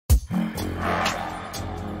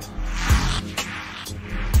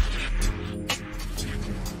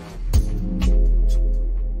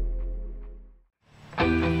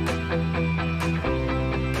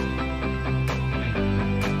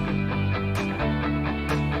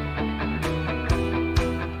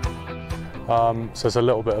So it's a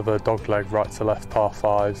little bit of a dogleg right to left par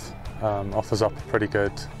 5. Offers up a pretty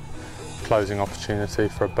good closing opportunity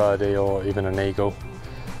for a birdie or even an eagle.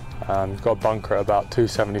 You've got a bunker at about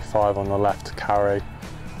 275 on the left to carry.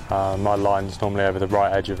 My line's normally over the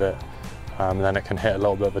right edge of it, and then it can hit a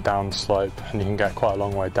little bit of a down slope and you can get quite a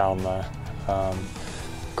long way down there.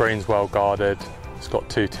 Green's well guarded. It's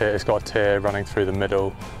got a tier running through the middle,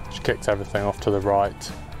 which kicks everything off to the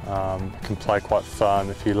right. It can play quite firm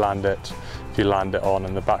if you land it on,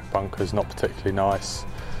 and the back bunker is not particularly nice.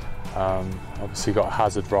 Obviously got a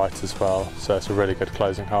hazard right as well, so it's a really good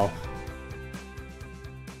closing hole.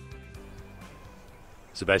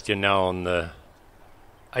 Sebastian now on the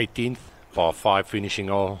 18th, par 5 finishing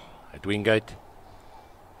hole at Wingate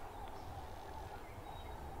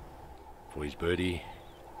for his birdie.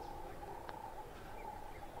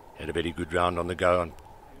 Had a very good round on the go.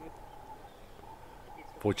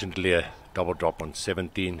 Fortunately, a double drop on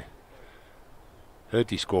 17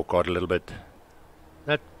 hurt his scorecard a little bit.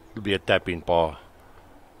 That will be a tap-in par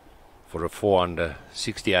for a 4 under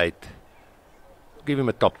 68. Give him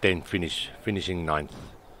a top 10 finish, finishing 9th.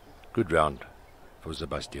 Good round for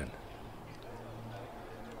Sebastian.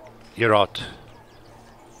 Gerard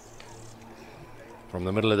from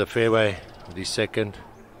the middle of the fairway with his second.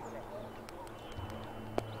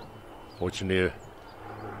 Fortunately,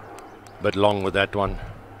 a bit long with that one.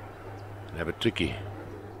 Have a tricky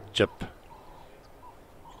chip.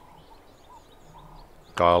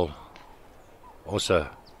 Kyle also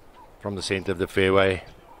from the center of the fairway.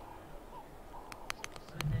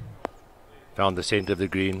 Found the center of the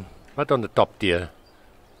green, but on the top tier.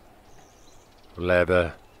 We'll have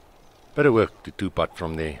a bit of work to two-putt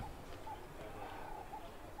from there.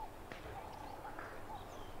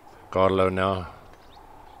 Carlo now.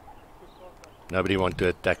 Nobody want to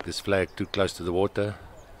attack this flag too close to the water.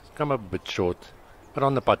 It's come up a bit short, but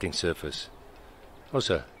on the putting surface.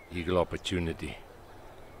 Also, eagle opportunity.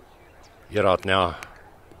 Gerard now,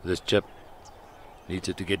 this chip, needs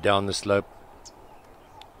it to get down the slope.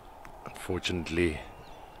 Unfortunately,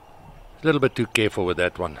 a little bit too careful with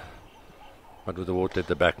that one. But with the water at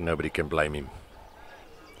the back, nobody can blame him.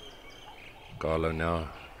 Carlo now,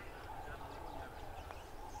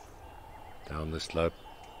 down the slope.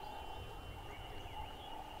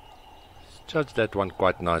 Judged that one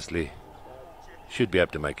quite nicely. Should be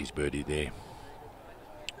able to make his birdie there.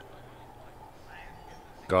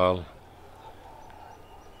 Kyle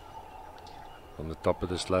on the top of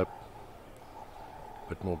the slope.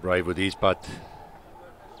 Bit more brave with his putt.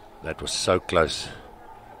 That was so close.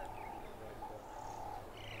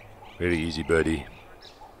 Very easy birdie.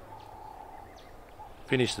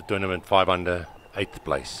 Finished the tournament 5 under, 8th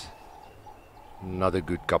place. Another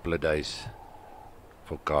good couple of days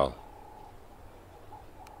for Kyle.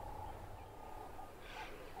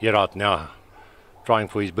 Gerard now trying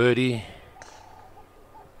for his birdie.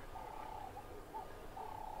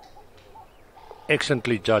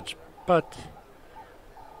 Excellently judged, but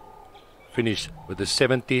finished with a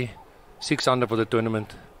 70, 6 under for the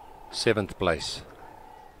tournament, 7th place,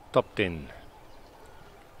 top 10.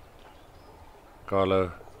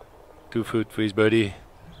 Carlo, 2 foot for his birdie,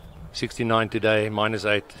 69 today,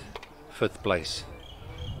 -8, 5th place.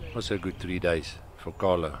 Also a good 3 days for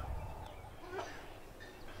Carlo.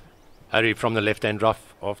 Harry from the left-hand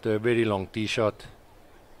rough after a very long tee shot.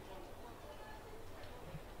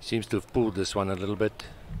 Seems to have pulled this one a little bit.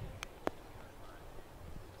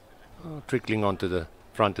 Trickling onto the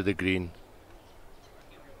front of the green.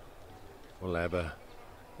 We'll have a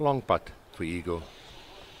long putt for eagle.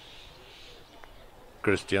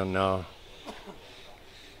 Christian now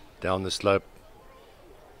down the slope.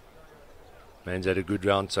 Man's had a good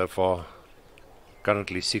round so far.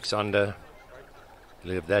 Currently 6 under.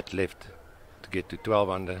 He'll have that left to get to 12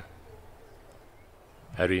 under.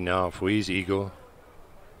 Harry now for his eagle.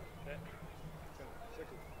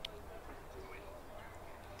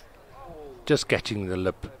 Just catching the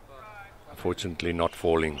lip. Unfortunately not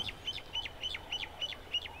falling.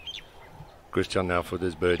 Christian now for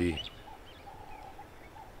this birdie.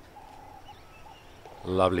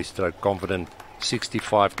 Lovely stroke, confident.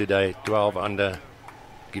 65 today, 12 under.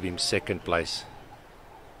 Give him 2nd place.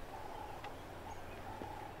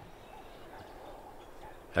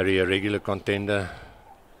 Harry, a regular contender.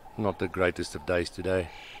 Not the greatest of days today.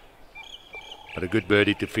 But a good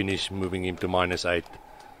birdie to finish, moving him to -8.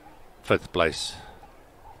 5th place.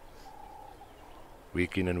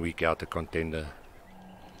 Week in and week out a contender.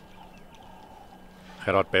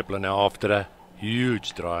 Gerard Pepler now after a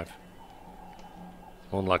huge drive.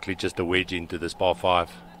 Unlikely just a wedge into this par 5.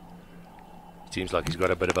 Seems like he's got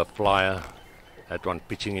a bit of a flyer. That one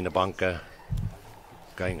pitching in the bunker.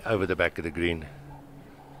 going over the back of the green.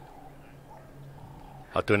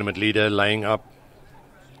 Our tournament leader laying up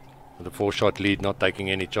with a 4-shot lead, not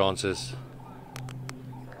taking any chances.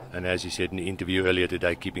 And as he said in the interview earlier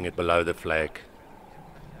today, keeping it below the flag.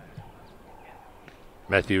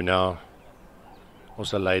 Matthew now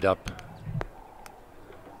also laid up.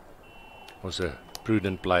 Was a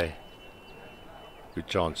prudent play. Good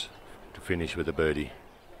chance to finish with a birdie.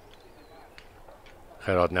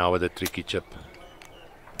 Gerard now with a tricky chip.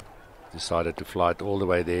 Decided to fly it all the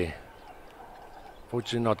way there.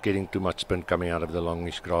 Fortunately not getting too much spin coming out of the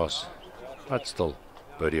longish grass. But still,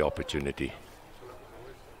 birdie opportunity.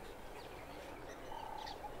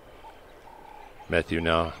 Matthew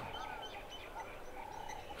now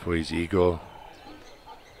for his eagle.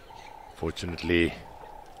 Fortunately,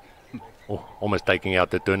 almost taking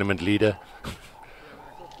out the tournament leader.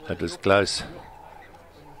 That was close.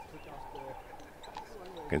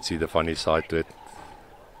 You can see the funny side to it.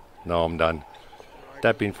 Now I'm done.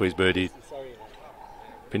 Tap in for his birdie.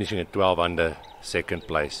 Finishing at 12 under, second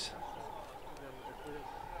place.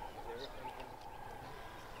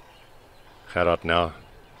 Gerard now.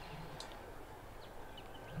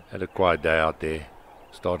 Had a quiet day out there.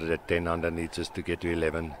 Started at 10 under, needs just to get to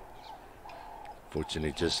 11.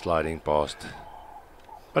 Fortunately just sliding past.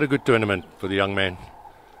 But a good tournament for the young man.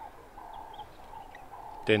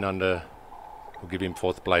 10 under will give him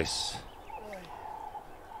 4th place.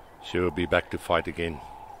 Sure will be back to fight again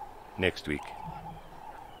next week.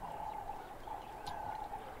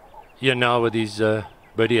 Here now with his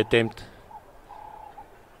birdie attempt.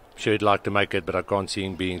 Sure he'd like to make it, but I can't see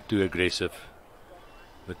him being too aggressive.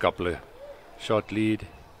 A couple of shot lead.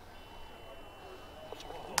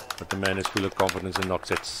 But the man is full of confidence and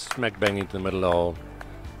knocks it smack bang into the middle of the hole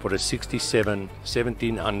for a 67,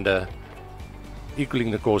 17 under,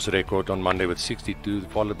 equaling the course record on Monday with 62,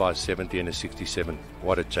 followed by a 70 and a 67.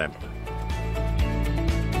 What a champ.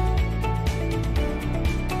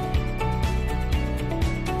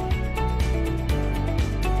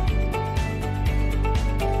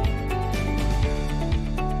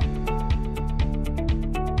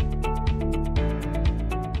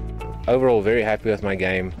 Overall, very happy with my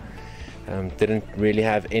game. Didn't really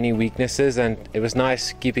have any weaknesses, and it was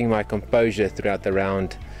nice keeping my composure throughout the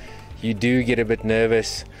round. You do get a bit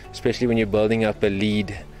nervous, especially when you're building up a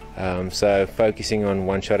lead, so focusing on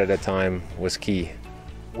one shot at a time was key.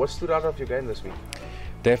 What stood out of your game this week?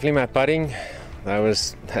 Definitely my putting.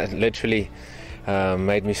 That literally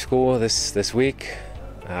made me score this week.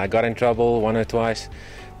 I got in trouble one or twice,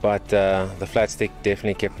 but the flat stick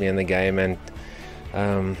definitely kept me in the game. And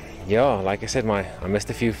yeah, like I said, I missed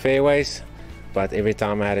a few fairways, but every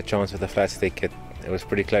time I had a chance with the flat stick, it was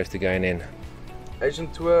pretty close to going in. Asian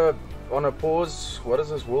Tour on a pause. What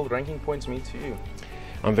does this world ranking points mean to you?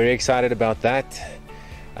 I'm very excited about that.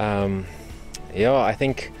 Yeah, I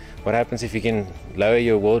think what happens if you can lower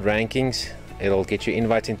your world rankings, it'll get you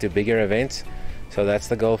invites into bigger events. So that's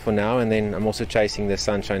the goal for now, and then I'm also chasing the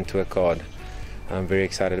Sunshine Tour card. I'm very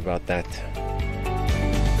excited about that.